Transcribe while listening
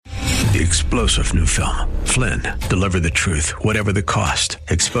the explosive new film, Flynn, Deliver the Truth, Whatever the Cost,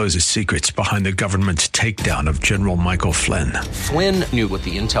 exposes secrets behind the government's takedown of General Michael Flynn. Flynn knew what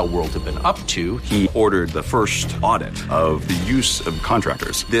the intel world had been up to. He ordered the first audit of the use of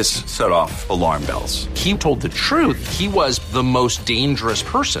contractors. This set off alarm bells. He told the truth. He was the most dangerous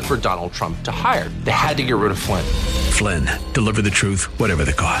person for Donald Trump to hire. They had to get rid of Flynn. Flynn, Deliver the Truth, Whatever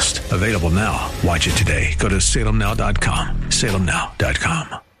the Cost. Available now. Watch it today. Go to salemnow.com.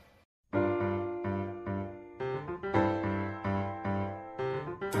 salemnow.com.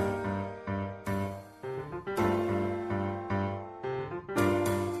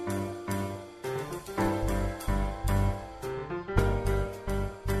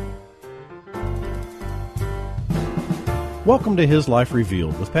 Welcome to His Life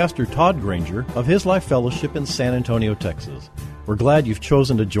Revealed with Pastor Todd Granger of His Life Fellowship in San Antonio, Texas. We're glad you've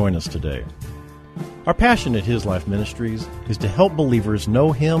chosen to join us today. Our passion at His Life Ministries is to help believers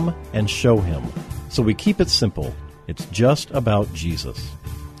know Him and show Him. So we keep it simple. It's just about Jesus.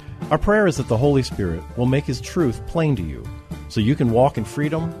 Our prayer is that the Holy Spirit will make His truth plain to you so you can walk in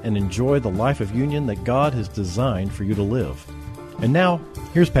freedom and enjoy the life of union that God has designed for you to live. And now,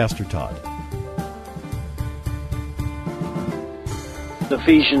 here's Pastor Todd.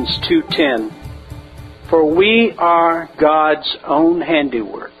 Ephesians 2:10, for we are God's own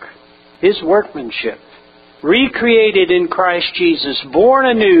handiwork, His workmanship, recreated in Christ Jesus, born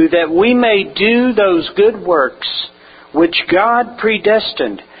anew that we may do those good works which God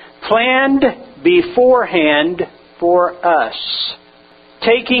predestined, planned beforehand for us,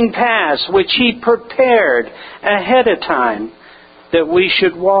 taking paths which He prepared ahead of time that we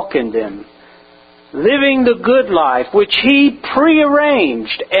should walk in them, living the good life which He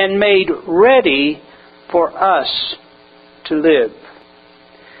prearranged and made ready for us to live.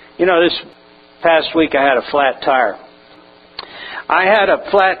 You know, this past week I had a flat tire. I had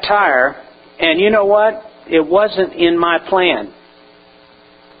a flat tire, and you know what? It wasn't in my plan.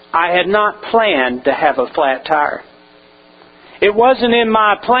 I had not planned to have a flat tire. It wasn't in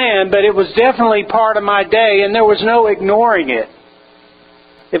my plan, but it was definitely part of my day, and there was no ignoring it.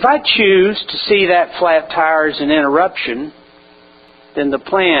 If I choose to see that flat tire as an interruption, then the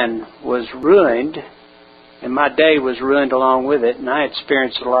plan was ruined, and my day was ruined along with it, and I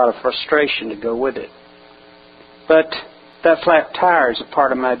experienced a lot of frustration to go with it. But that flat tire is a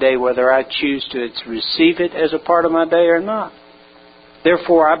part of my day, whether I choose to receive it as a part of my day or not.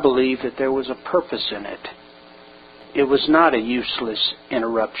 Therefore, I believe that there was a purpose in it. It was not a useless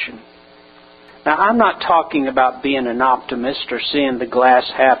interruption. Now, I'm not talking about being an optimist or seeing the glass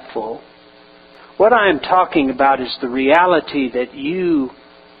half full. What I am talking about is the reality that you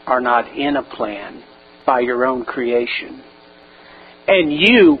are not in a plan by your own creation. And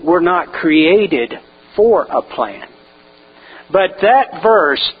you were not created for a plan. But that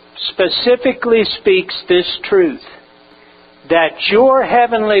verse specifically speaks this truth, that your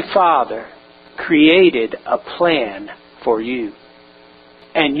Heavenly Father created a plan for you.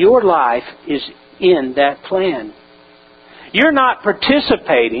 And your life is in that plan. You're not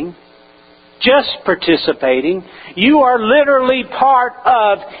participating, just participating. You are literally part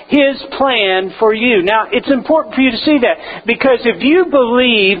of His plan for you. Now, it's important for you to see that, because if you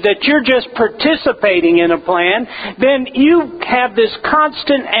believe that you're just participating in a plan, then you have this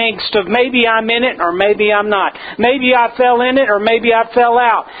constant angst of maybe I'm in it or maybe I'm not. Maybe I fell in it or maybe I fell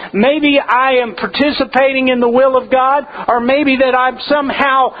out. Maybe I am participating in the will of God, or maybe that I've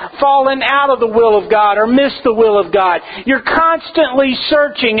somehow fallen out of the will of God or missed the will of God. You're constantly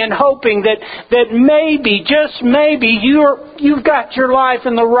searching and hoping that maybe, just maybe, you've got your life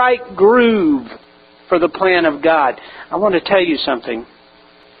in the right groove for the plan of God. I want to tell you something.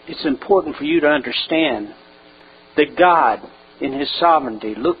 It's important for you to understand that God, in His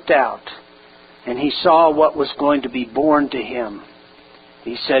sovereignty, looked out and He saw what was going to be born to Him.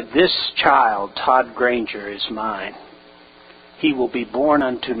 He said, this child, Todd Granger, is mine. He will be born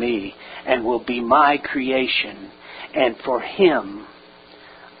unto me and will be my creation. And for Him,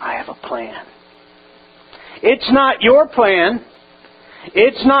 I have a plan. It's not your plan.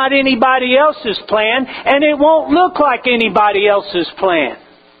 It's not anybody else's plan. And it won't look like anybody else's plan.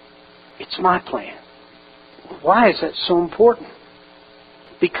 It's my plan. Why is that so important?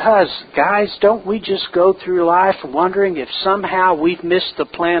 Because, guys, don't we just go through life wondering if somehow we've missed the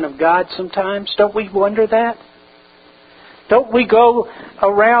plan of God sometimes? Don't we wonder that? Don't we go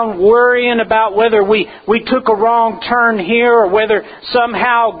around worrying about whether we took a wrong turn here, or whether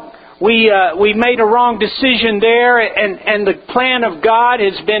somehow we made a wrong decision there and the plan of God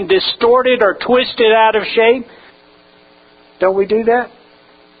has been distorted or twisted out of shape? Don't we do that?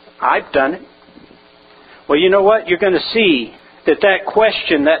 I've done it. Well, you know what? You're going to see that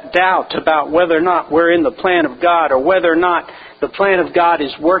question, that doubt about whether or not we're in the plan of God or whether or not the plan of God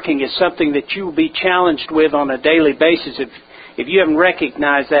is working is something that you will be challenged with on a daily basis. If you haven't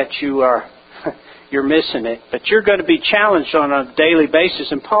recognized that, you're missing it. But you're going to be challenged on a daily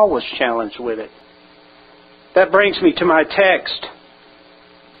basis, and Paul was challenged with it. That brings me to my text.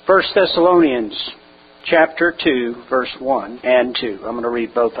 1 Thessalonians chapter 2, verse 1 and 2. I'm going to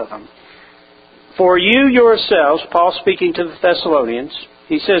read both of them. For you yourselves, Paul speaking to the Thessalonians,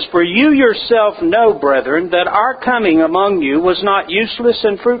 he says, For you yourself know, brethren, that our coming among you was not useless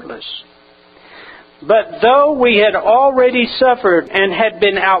and fruitless. But though we had already suffered and had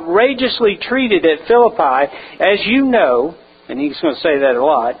been outrageously treated at Philippi, as you know, and he's going to say that a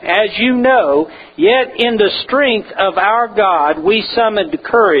lot, as you know, yet in the strength of our God we summoned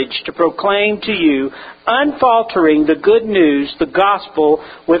courage to proclaim to you, unfaltering the good news, the gospel,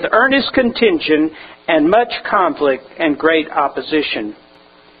 with earnest contention and much conflict and great opposition.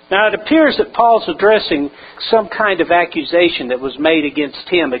 Now it appears that Paul's addressing some kind of accusation that was made against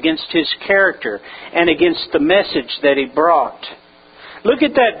him, against his character, and against the message that he brought. Look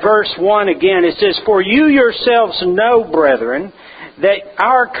at that verse 1 again. It says, For you yourselves know, brethren, that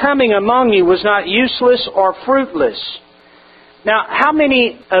our coming among you was not useless or fruitless. Now, how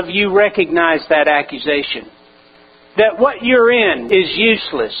many of you recognize that accusation? That what you're in is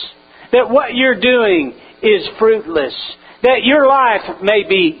useless. That what you're doing is fruitless. That your life may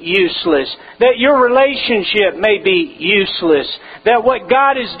be useless. That your relationship may be useless. That what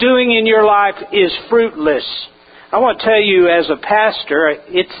God is doing in your life is fruitless. I want to tell you, as a pastor,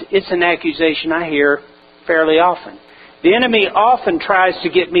 it's an accusation I hear fairly often. The enemy often tries to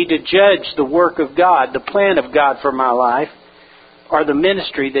get me to judge the work of God, the plan of God for my life, or the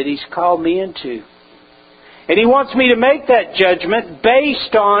ministry that He's called me into. And he wants me to make that judgment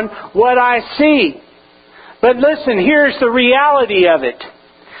based on what I see. But listen, here's the reality of it.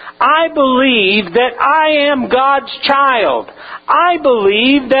 I believe that I am God's child. I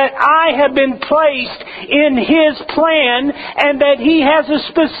believe that I have been placed in His plan and that He has a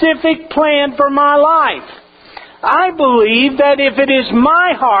specific plan for my life. I believe that if it is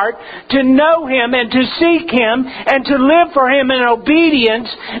my heart to know Him and to seek Him and to live for Him in obedience,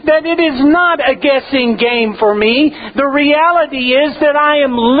 that it is not a guessing game for me. The reality is that I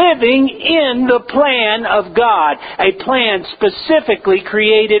am living in the plan of God, a plan specifically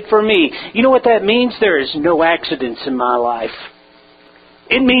created for me. You know what that means? There is no accidents in my life.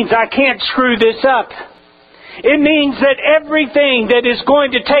 It means I can't screw this up. It means that everything that is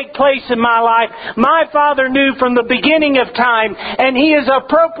going to take place in my life, my Father knew from the beginning of time, and He has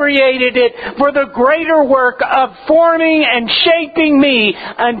appropriated it for the greater work of forming and shaping me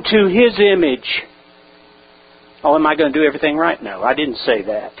unto His image. Oh, am I going to do everything right? No, I didn't say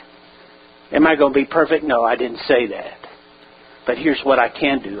that. Am I going to be perfect? No, I didn't say that. But here's what I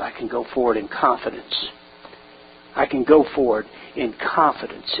can do. I can go forward in confidence. I can go forward in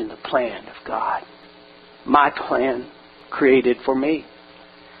confidence in the plan of God. My plan created for me.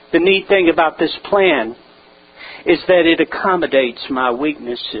 The neat thing about this plan is that it accommodates my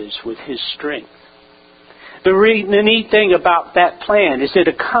weaknesses with His strength. The neat thing about that plan is it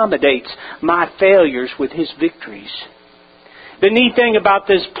accommodates my failures with His victories. The neat thing about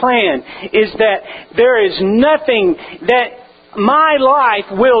this plan is that there is nothing that my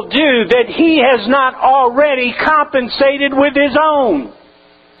life will do that He has not already compensated with His own.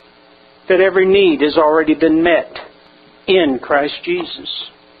 That every need has already been met in Christ Jesus.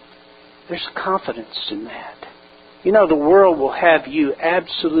 There's confidence in that. You know, the world will have you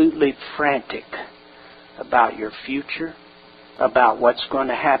absolutely frantic about your future, about what's going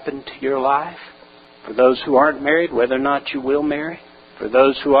to happen to your life. For those who aren't married, whether or not you will marry. For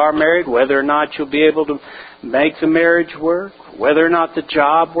those who are married, whether or not you'll be able to make the marriage work, whether or not the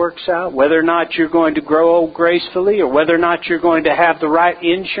job works out, whether or not you're going to grow old gracefully, or whether or not you're going to have the right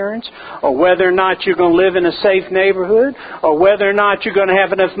insurance, or whether or not you're going to live in a safe neighborhood, or whether or not you're going to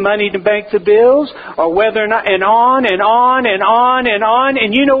have enough money to make the bills, or whether or not, and on and on and on and on.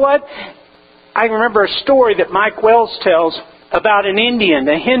 And you know what? I remember a story that Mike Wells tells about an Indian,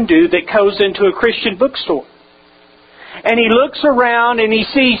 a Hindu, that goes into a Christian bookstore. And he looks around and he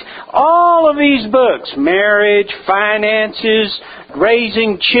sees all of these books, marriage, finances,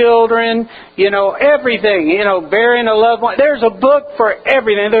 raising children, everything, burying a loved one. There's a book for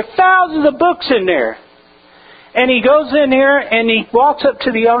everything. There are thousands of books in there. And he goes in there and he walks up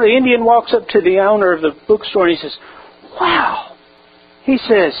to the owner. The Indian walks up to the owner of the bookstore and he says, "Wow." He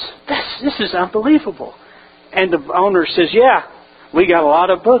says, this is unbelievable. And the owner says, "Yeah, we got a lot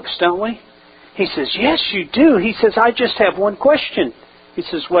of books, don't we?" He says, "Yes, you do." He says, "I just have one question." He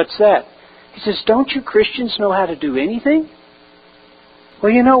says, "What's that?" He says, "Don't you Christians know how to do anything?"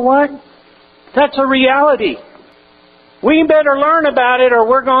 Well, you know what? That's a reality. We better learn about it or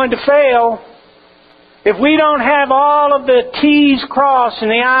we're going to fail. If we don't have all of the T's crossed and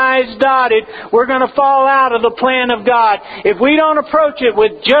the I's dotted, we're going to fall out of the plan of God. If we don't approach it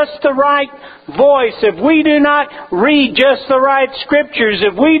with just the right voice, if we do not read just the right scriptures,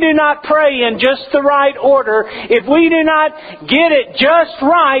 if we do not pray in just the right order, if we do not get it just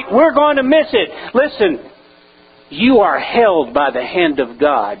right, we're going to miss it. Listen, you are held by the hand of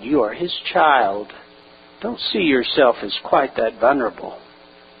God. You are His child. Don't see yourself as quite that vulnerable.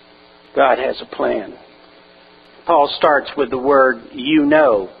 God has a plan. Paul starts with the word, you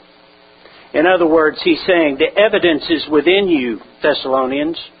know. In other words, he's saying the evidence is within you,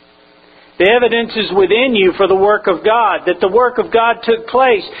 Thessalonians. The evidence is within you for the work of God, that the work of God took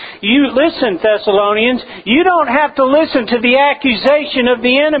place. You listen, Thessalonians, you don't have to listen to the accusation of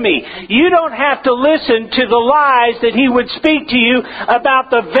the enemy. You don't have to listen to the lies that he would speak to you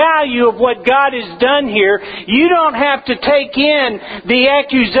about the value of what God has done here. You don't have to take in the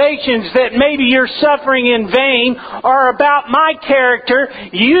accusations that maybe you're suffering in vain or about my character.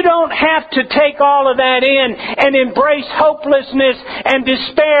 You don't have to take all of that in and embrace hopelessness and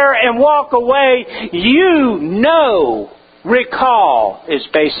despair and walk away. You know, recall is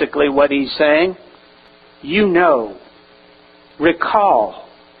basically what he's saying. You know, recall.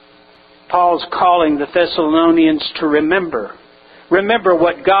 Paul's calling the Thessalonians to remember. Remember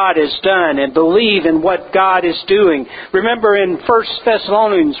what God has done and believe in what God is doing. Remember in 1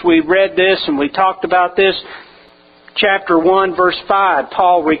 Thessalonians we read this and we talked about this. Chapter 1 verse 5,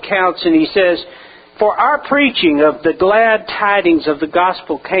 Paul recounts and he says, for our preaching of the glad tidings of the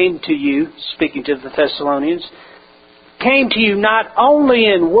gospel came to you, speaking to the Thessalonians, came to you not only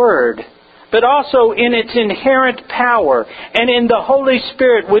in word, but also in its inherent power and in the Holy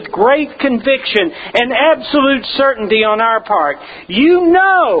Spirit with great conviction and absolute certainty on our part. You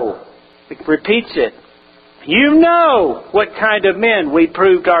know, it repeats it, you know what kind of men we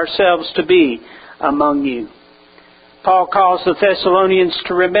proved ourselves to be among you. Paul calls the Thessalonians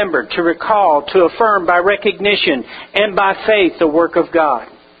to remember, to recall, to affirm by recognition and by faith the work of God.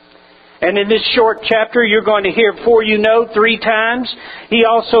 And in this short chapter, you're going to hear for you know 3 times. He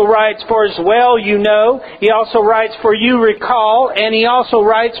also writes for as well you know. He also writes for you recall. And he also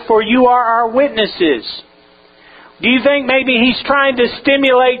writes for you are our witnesses. Do you think maybe he's trying to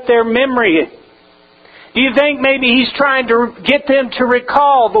stimulate their memory? Do you think maybe he's trying to get them to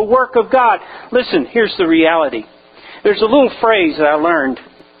recall the work of God? Listen, here's the reality. There's a little phrase that I learned.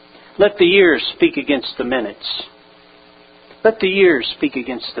 Let the years speak against the minutes. Let the years speak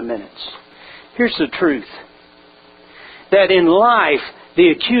against the minutes. Here's the truth. That in life, the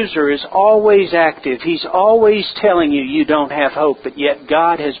accuser is always active. He's always telling you you don't have hope, but yet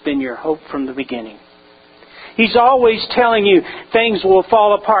God has been your hope from the beginning. He's always telling you things will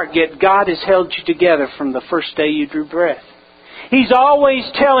fall apart, yet God has held you together from the first day you drew breath. He's always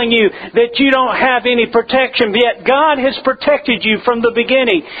telling you that you don't have any protection, yet God has protected you from the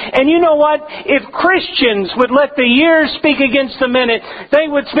beginning. And you know what? If Christians would let the years speak against the minute, they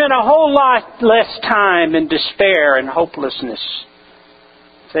would spend a whole lot less time in despair and hopelessness.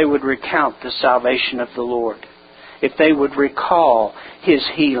 If they would recount the salvation of the Lord. If they would recall His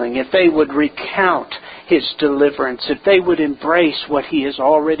healing. If they would recount His deliverance. If they would embrace what He has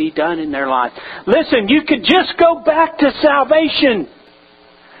already done in their life. Listen, you could just go back to salvation.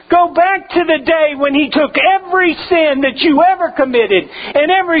 Go back to the day when He took every sin that you ever committed and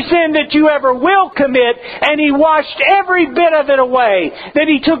every sin that you ever will commit, and He washed every bit of it away. That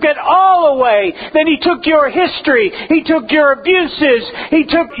He took it all away. That He took your history. He took your abuses. He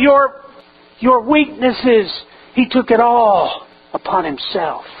took your weaknesses. He took it all upon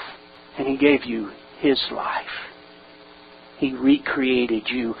Himself, and He gave you His life. He recreated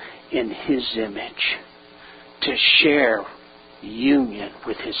you in His image to share union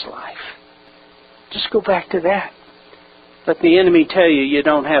with His life. Just go back to that. Let the enemy tell you you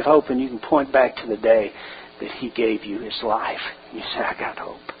don't have hope, and you can point back to the day that He gave you His life. And you say, I got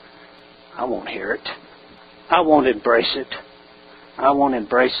hope. I won't hear it. I won't embrace it. I won't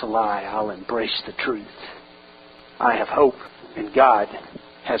embrace a lie. I'll embrace the truth. I have hope, and God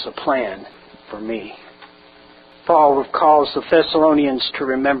has a plan for me. Paul calls the Thessalonians to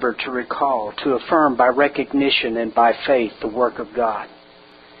remember, to recall, to affirm by recognition and by faith the work of God.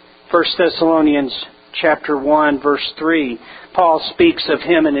 1 Thessalonians chapter 1, verse 3, Paul speaks of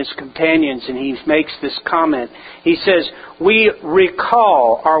him and his companions, and he makes this comment. He says, we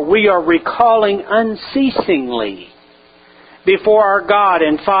recall, or we are recalling unceasingly before our God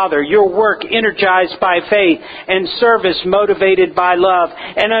and Father, your work energized by faith and service motivated by love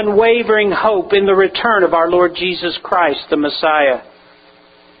and unwavering hope in the return of our Lord Jesus Christ, the Messiah.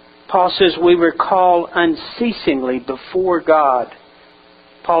 Paul says we recall unceasingly before God.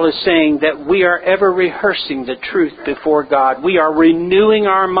 Paul is saying that we are ever rehearsing the truth before God. We are renewing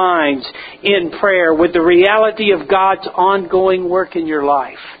our minds in prayer with the reality of God's ongoing work in your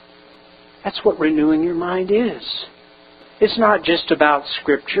life. That's what renewing your mind is. It's not just about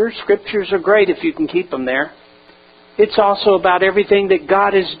Scripture. Scriptures are great if you can keep them there. It's also about everything that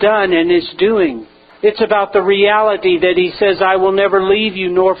God has done and is doing. It's about the reality that He says, I will never leave you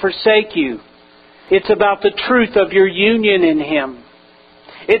nor forsake you. It's about the truth of your union in Him.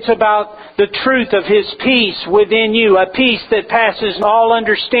 It's about the truth of His peace within you, a peace that passes all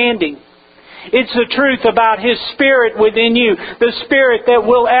understanding. It's the truth about His Spirit within you, the Spirit that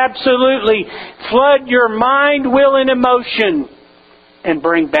will absolutely flood your mind, will, and emotion and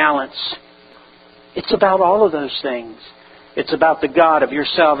bring balance. It's about all of those things. It's about the God of your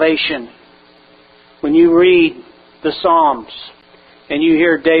salvation. When you read the Psalms and you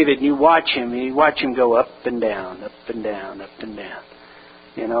hear David and you watch him go up and down, up and down, up and down.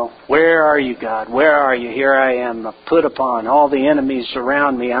 You know, where are you, God? Where are you? Here I am, put upon. All the enemies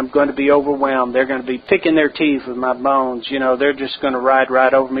around me. I'm going to be overwhelmed. They're going to be picking their teeth with my bones. You know, they're just going to ride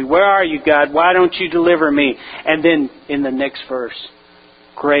right over me. Where are you, God? Why don't you deliver me? And then in the next verse,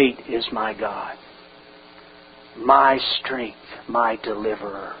 great is my God, my strength, my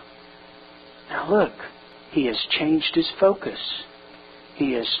deliverer. Now look, he has changed his focus.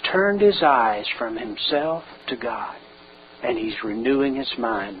 He has turned his eyes from himself to God. And he's renewing his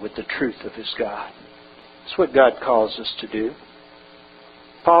mind with the truth of his God. That's what God calls us to do.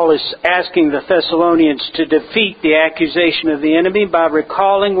 Paul is asking the Thessalonians to defeat the accusation of the enemy by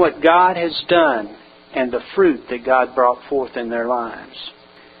recalling what God has done and the fruit that God brought forth in their lives.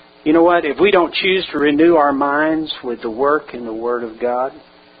 You know what? If we don't choose to renew our minds with the work and the Word of God,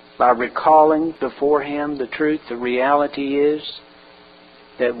 by recalling before Him the truth, the reality is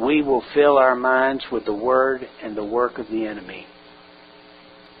that we will fill our minds with the Word and the work of the enemy.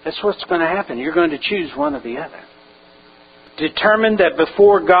 That's what's going to happen. You're going to choose one or the other. Determine that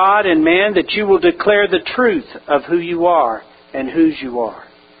before God and man that you will declare the truth of who you are and whose you are.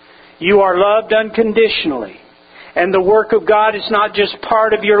 You are loved unconditionally. And the work of God is not just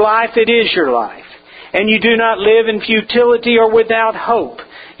part of your life, it is your life. And you do not live in futility or without hope.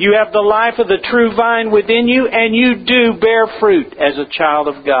 You have the life of the true vine within you, and you do bear fruit as a child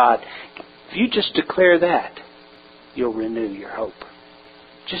of God. If you just declare that, you'll renew your hope.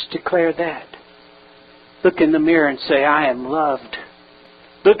 Just declare that. Look in the mirror and say, I am loved.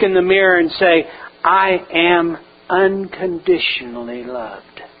 Look in the mirror and say, I am unconditionally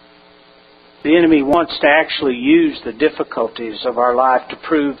loved. The enemy wants to actually use the difficulties of our life to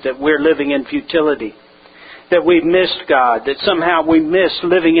prove that we're living in futility, that we've missed God, that somehow we miss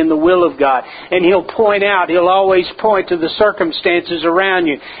living in the will of God. And he'll always point to the circumstances around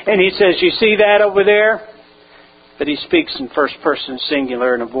you. And he says, you see that over there? But he speaks in first person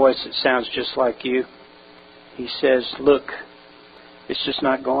singular in a voice that sounds just like you. He says, look, it's just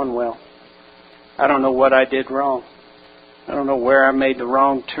not going well. I don't know what I did wrong. I don't know where I made the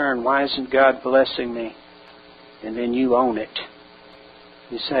wrong turn. Why isn't God blessing me? And then you own it.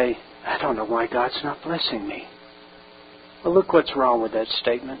 You say, I don't know why God's not blessing me. Well, look what's wrong with that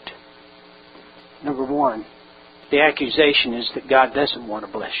statement. Number one, the accusation is that God doesn't want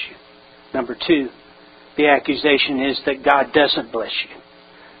to bless you. Number two, the accusation is that God doesn't bless you.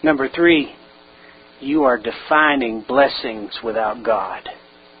 Number three, you are defining blessings without God.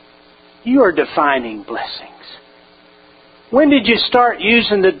 You are defining blessings. When did you start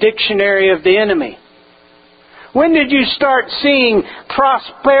using the dictionary of the enemy? When did you start seeing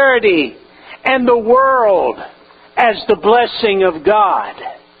prosperity and the world as the blessing of God?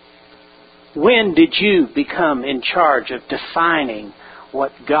 When did you become in charge of defining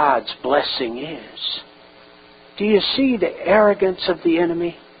what God's blessing is? Do you see the arrogance of the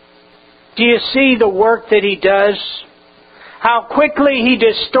enemy? Do you see the work that he does? How quickly he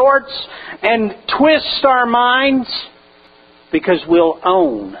distorts and twists our minds? Because we'll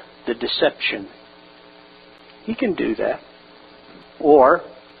own the deception. You can do that. Or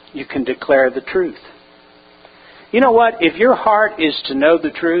you can declare the truth. You know what? If your heart is to know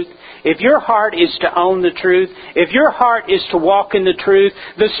the truth, if your heart is to own the truth, if your heart is to walk in the truth,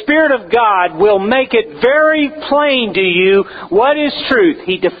 the Spirit of God will make it very plain to you what is truth.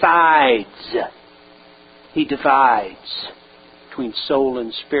 He divides. He divides between soul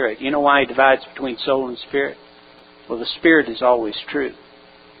and spirit. You know why He divides between soul and spirit? Well, the Spirit is always true.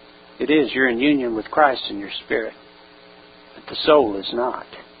 It is. You're in union with Christ in your spirit. But the soul is not.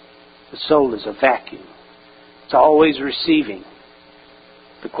 The soul is a vacuum. It's always receiving.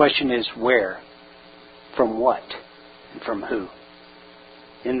 The question is where, from what, and from who.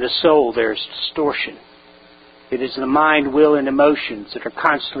 In the soul there is distortion. It is the mind, will, and emotions that are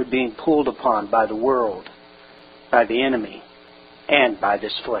constantly being pulled upon by the world, by the enemy, and by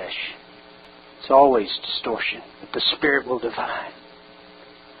this flesh. It's always distortion, but the Spirit will divide.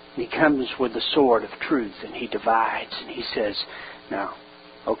 He comes with the sword of truth and He divides and He says, now,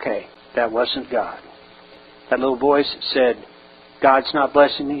 okay, that wasn't God. That little voice that said, God's not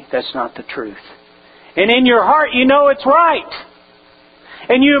blessing me, that's not the truth. And in your heart you know it's right.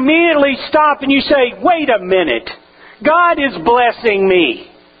 And you immediately stop and you say, wait a minute, God is blessing me.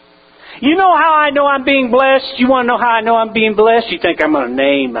 You know how I know I'm being blessed? You want to know how I know I'm being blessed? You think I'm going to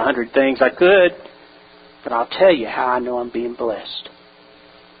name 100 things. I could. But I'll tell you how I know I'm being blessed.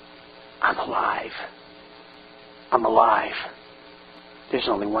 I'm alive. I'm alive. There's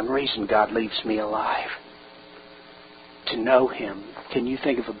only one reason God leaves me alive. To know Him. Can you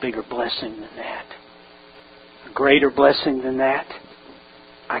think of a bigger blessing than that? A greater blessing than that?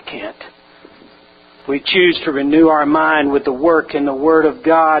 I can't. If we choose to renew our mind with the work and the Word of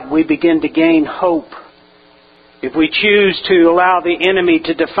God, we begin to gain hope. If we choose to allow the enemy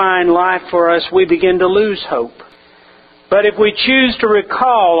to define life for us, we begin to lose hope. But if we choose to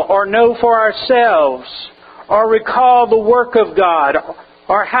recall or know for ourselves, or recall the work of God,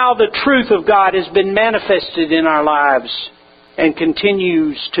 or how the truth of God has been manifested in our lives and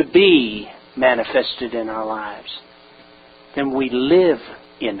continues to be manifested in our lives, then we live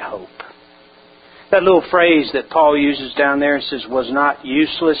in hope. That little phrase that Paul uses down there says, was not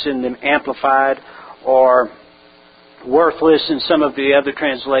useless in the Amplified, or worthless in some of the other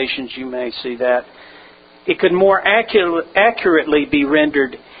translations. You may see that. It could more accurately be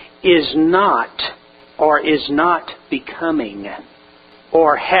rendered, is not, or is not becoming,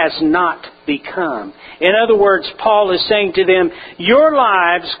 or has not become. In other words, Paul is saying to them, your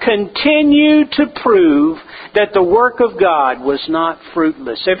lives continue to prove that the work of God was not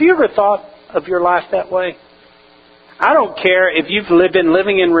fruitless. Have you ever thought of your life that way? I don't care if you've been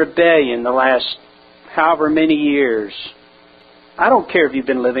living in rebellion the last however many years. I don't care if you've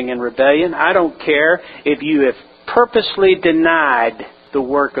been living in rebellion. I don't care if you have purposely denied the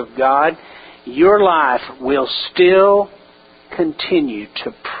work of God. Your life will still continue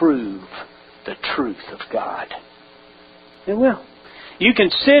to prove the truth of God. It will. You can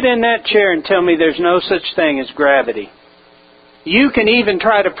sit in that chair and tell me there's no such thing as gravity. You can even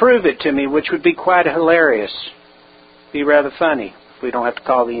try to prove it to me, which would be quite hilarious. Be rather funny if we don't have to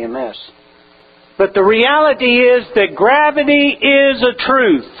call the EMS. But the reality is that gravity is a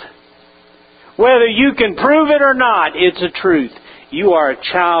truth. Whether you can prove it or not, it's a truth. You are a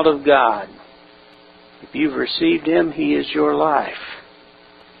child of God. If you've received Him, He is your life.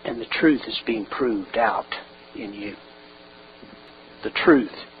 And the truth is being proved out in you. The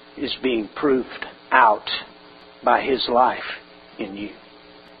truth is being proved out by His life in you.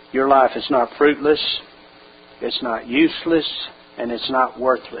 Your life is not fruitless, it's not useless, and it's not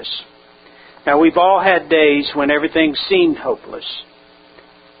worthless. Now, we've all had days when everything seemed hopeless.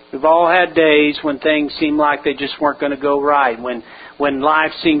 We've all had days when things seemed like they just weren't going to go right, when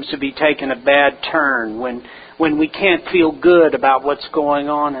life seems to be taking a bad turn, when we can't feel good about what's going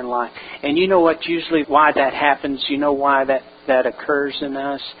on in life. And you know what? Usually why that happens, you know why that occurs in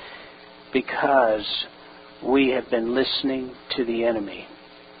us? Because we have been listening to the enemy,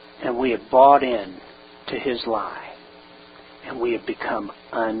 and we have bought in to his lie, and we have become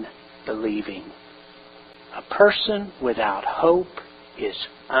unbelieving. A person without hope is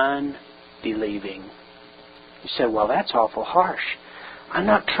unbelieving. You say, well, that's awful harsh. I'm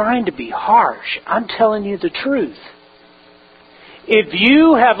not trying to be harsh. I'm telling you the truth. If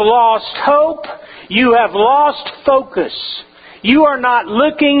you have lost hope, you have lost focus. You are not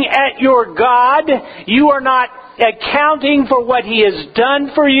looking at your God. You are not accounting for what He has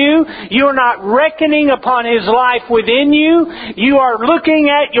done for you. You are not reckoning upon His life within you. You are looking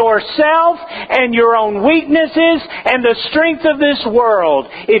at yourself and your own weaknesses and the strength of this world.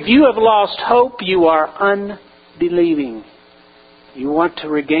 If you have lost hope, you are unbelieving. You want to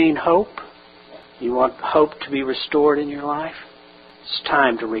regain hope? You want hope to be restored in your life? It's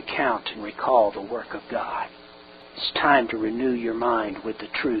time to recount and recall the work of God. It's time to renew your mind with the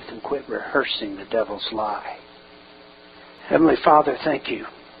truth and quit rehearsing the devil's lie. Heavenly Father, thank you.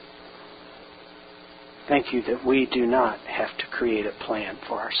 Thank you that we do not have to create a plan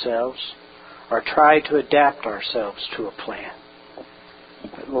for ourselves or try to adapt ourselves to a plan.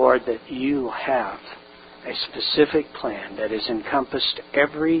 But Lord, that you have a specific plan that has encompassed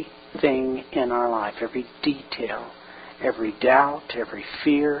everything in our life, every detail, every doubt, every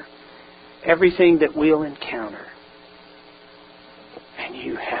fear, everything that we'll encounter. And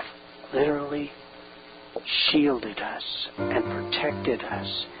you have literally shielded us and protected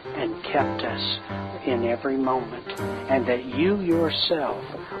us and kept us in every moment, and that you yourself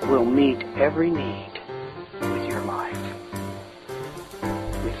will meet every need with your life.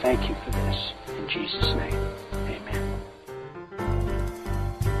 We thank you for this. In Jesus' name, amen.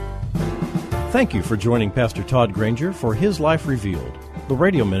 Thank you for joining Pastor Todd Granger for His Life Revealed, the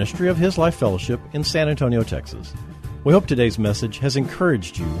radio ministry of His Life Fellowship in San Antonio, Texas. We hope today's message has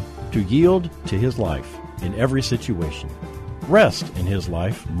encouraged you to yield to His life in every situation, rest in His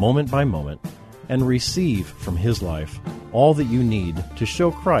life moment by moment, and receive from His life all that you need to show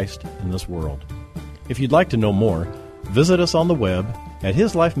Christ in this world. If you'd like to know more, visit us on the web at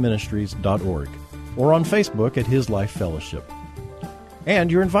hislifeministries.org or on Facebook at His Life Fellowship.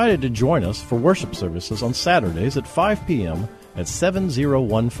 And you're invited to join us for worship services on Saturdays at 5 p.m. at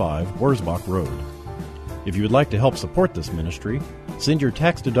 7015 Wurzbach Road. If you would like to help support this ministry, send your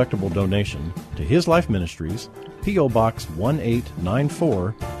tax-deductible donation to His Life Ministries, P.O. Box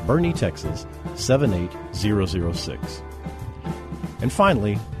 1894, Boerne, Texas 78006. And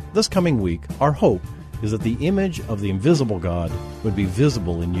finally, this coming week, our hope is that the image of the invisible God would be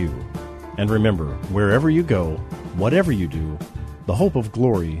visible in you. And remember, wherever you go, whatever you do, the hope of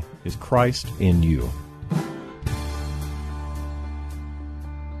glory is Christ in you.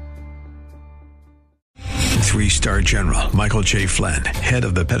 Three-star General Michael J. Flynn, head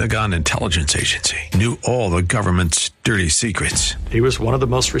of the Pentagon Intelligence Agency, knew all the government's dirty secrets. He was one of the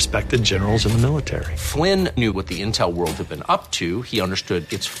most respected generals in the military. Flynn knew what the intel world had been up to. He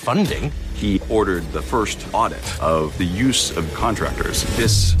understood its funding. He ordered the first audit of the use of contractors.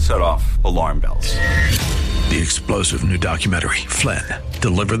 This set off alarm bells. The explosive new documentary, Flynn,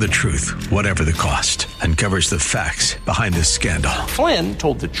 Deliver the Truth, Whatever the Cost, uncovers the facts behind this scandal. Flynn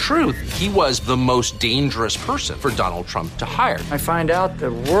told the truth. He was the most dangerous person for Donald Trump to hire. I find out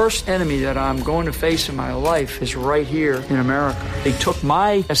the worst enemy that I'm going to face in my life is right here in America. They took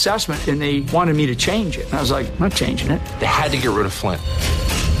my assessment and they wanted me to change it. And I was like, I'm not changing it. They had to get rid of Flynn.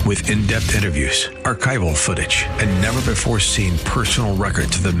 With in-depth interviews, archival footage, and never-before-seen personal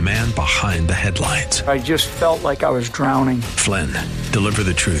records of the man behind the headlines. I just felt like I was drowning. Flynn, Deliver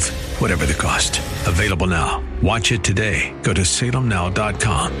the Truth, Whatever the Cost. Available now. Watch it today. Go to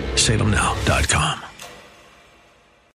salemnow.com. salemnow.com.